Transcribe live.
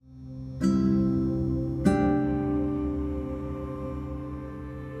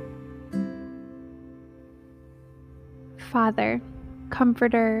Father,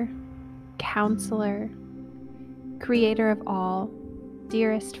 Comforter, Counselor, Creator of all,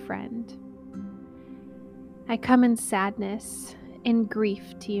 dearest friend, I come in sadness, in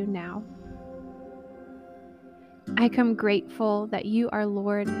grief to you now. I come grateful that you are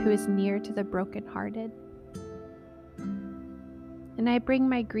Lord who is near to the brokenhearted. And I bring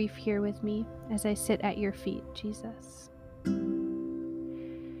my grief here with me as I sit at your feet, Jesus.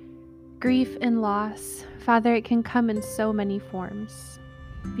 Grief and loss, Father, it can come in so many forms.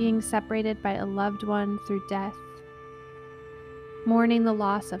 Being separated by a loved one through death, mourning the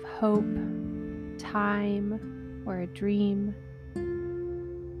loss of hope, time, or a dream,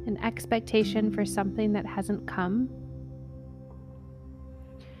 an expectation for something that hasn't come.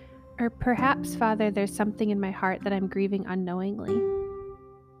 Or perhaps, Father, there's something in my heart that I'm grieving unknowingly.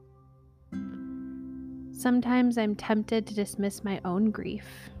 Sometimes I'm tempted to dismiss my own grief,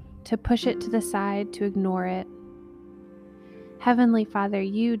 to push it to the side, to ignore it. Heavenly Father,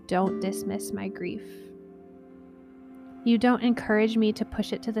 you don't dismiss my grief. You don't encourage me to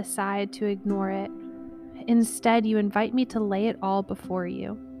push it to the side, to ignore it. Instead, you invite me to lay it all before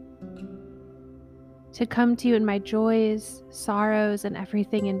you, to come to you in my joys, sorrows, and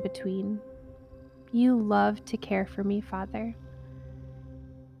everything in between. You love to care for me, Father,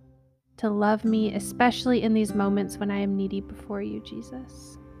 to love me, especially in these moments when I am needy before you,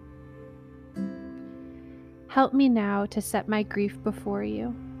 Jesus. Help me now to set my grief before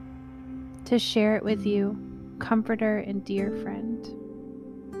you, to share it with you, Comforter and dear friend.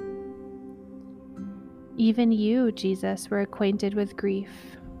 Even you, Jesus, were acquainted with grief,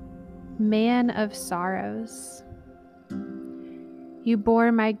 man of sorrows. You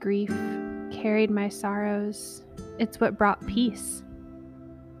bore my grief, carried my sorrows. It's what brought peace.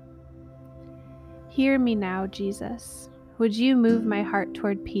 Hear me now, Jesus. Would you move my heart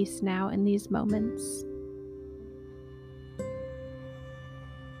toward peace now in these moments?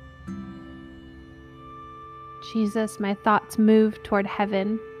 Jesus, my thoughts move toward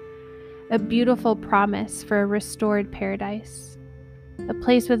heaven, a beautiful promise for a restored paradise, a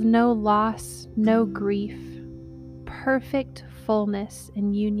place with no loss, no grief, perfect fullness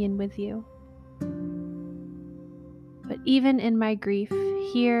and union with you. But even in my grief,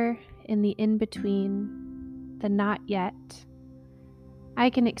 here in the in-between, the not yet, I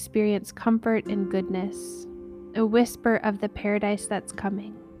can experience comfort and goodness, a whisper of the paradise that's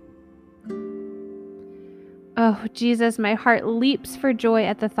coming. Oh, Jesus, my heart leaps for joy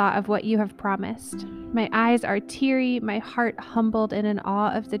at the thought of what you have promised. My eyes are teary, my heart humbled and in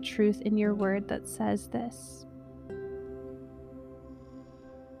awe of the truth in your word that says this.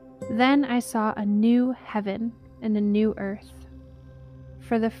 Then I saw a new heaven and a new earth.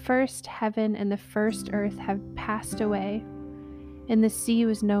 For the first heaven and the first earth have passed away, and the sea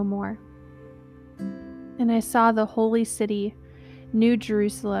was no more. And I saw the holy city, New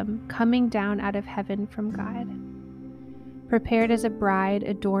Jerusalem, coming down out of heaven from God, prepared as a bride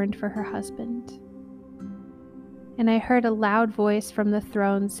adorned for her husband. And I heard a loud voice from the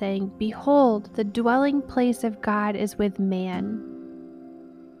throne saying, "Behold, the dwelling place of God is with man.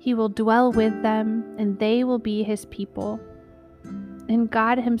 He will dwell with them, and they will be his people. And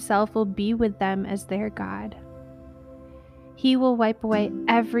God himself will be with them as their God. He will wipe away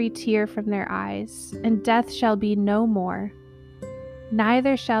every tear from their eyes, and death shall be no more.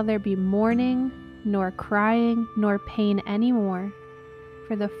 Neither shall there be mourning, nor crying, nor pain any more,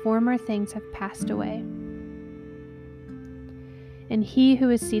 for the former things have passed away." And he who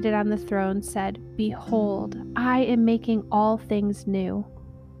is seated on the throne said, "Behold, I am making all things new."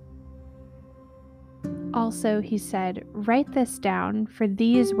 Also he said, "Write this down, for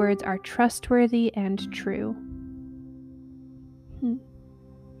these words are trustworthy and true."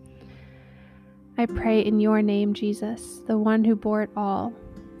 I pray in your name, Jesus, the one who bore it all,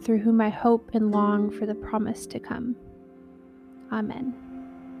 through whom I hope and long for the promise to come. Amen.